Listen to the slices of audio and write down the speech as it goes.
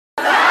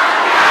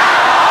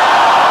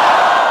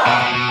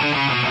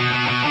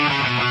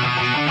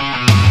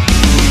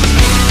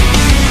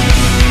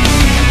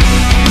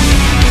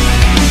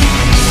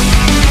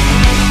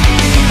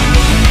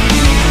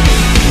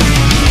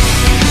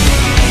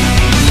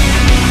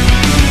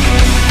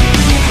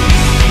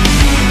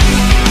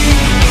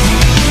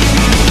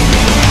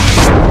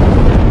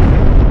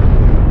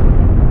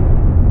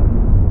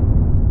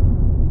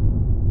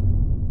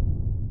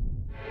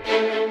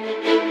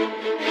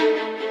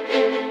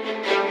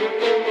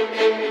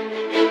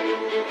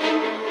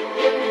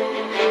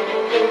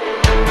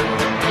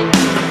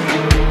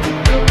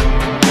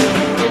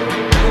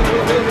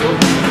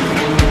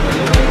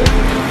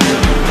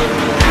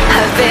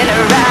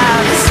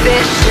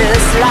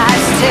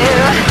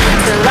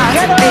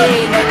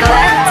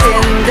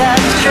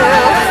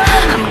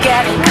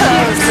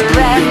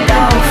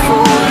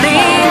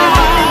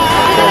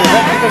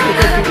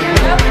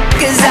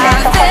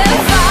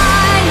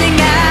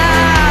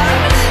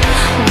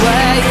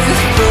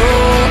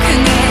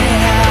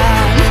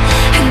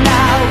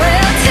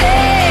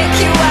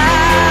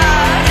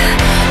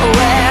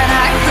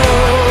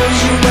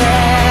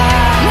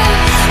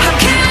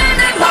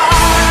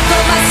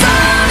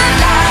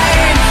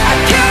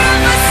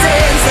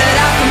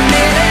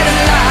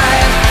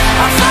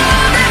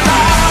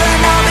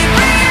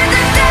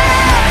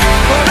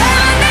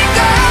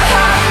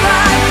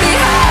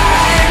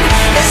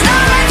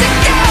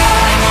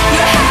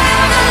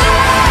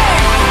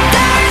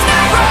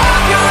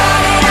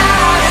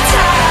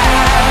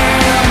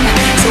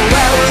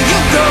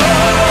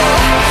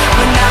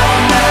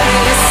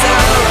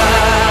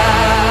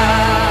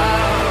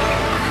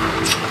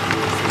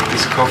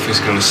is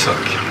gonna suck.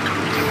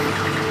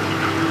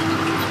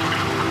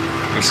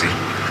 We'll see.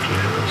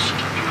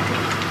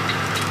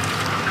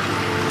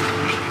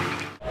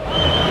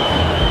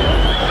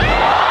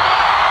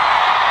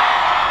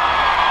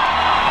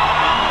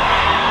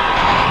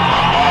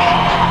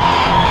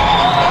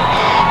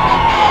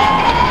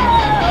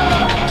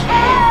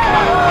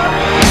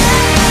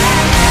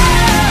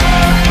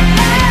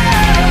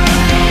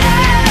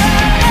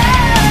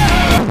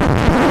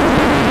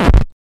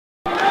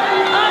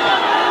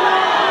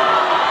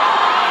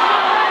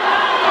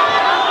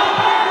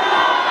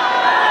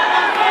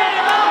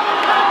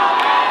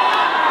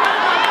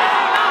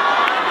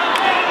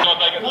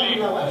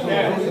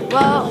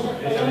 Well,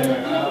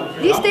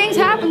 these things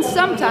happen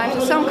sometimes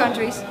in some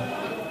countries,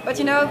 but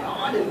you know,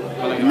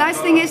 the nice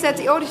thing is that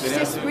the audience is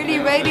just really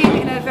rating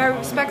in a very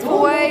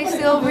respectful way,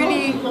 still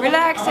really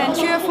relaxed and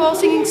cheerful,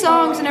 singing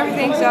songs and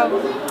everything, so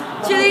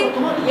chilly,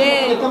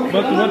 yeah.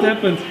 What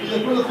happened?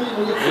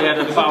 We had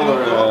a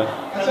power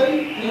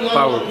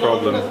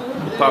problem.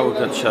 The power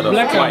got shut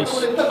off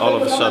twice, all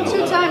of a sudden.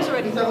 2 times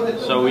already.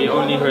 So we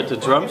only heard the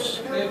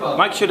drums.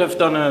 Mike should have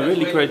done a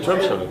really great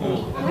drum solo.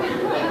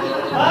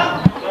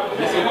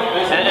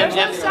 And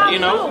if, you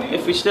know,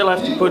 if we still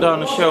have to put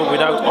on a show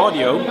without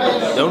audio,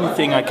 the only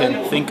thing I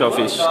can think of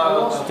is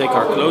to take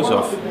our clothes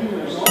off.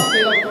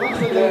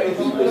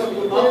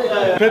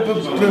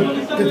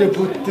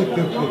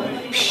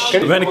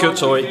 Ben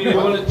kutzooi. You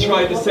want to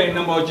try the same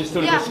number or just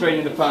sort of go straight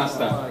into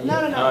pasta?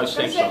 No.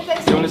 Same song.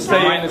 You want to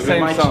stay in the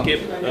same song? We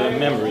might skip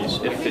memories.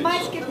 We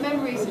might skip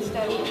memories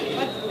instead,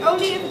 but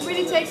only if it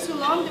really takes too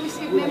long, then we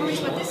skip memories,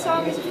 but this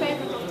song is a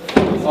favorite of the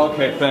fans.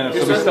 Okay, fair enough.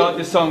 So we start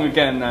this song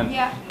again then.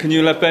 Yeah. Can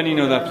you let Benny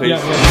know that,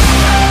 please?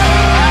 Yeah.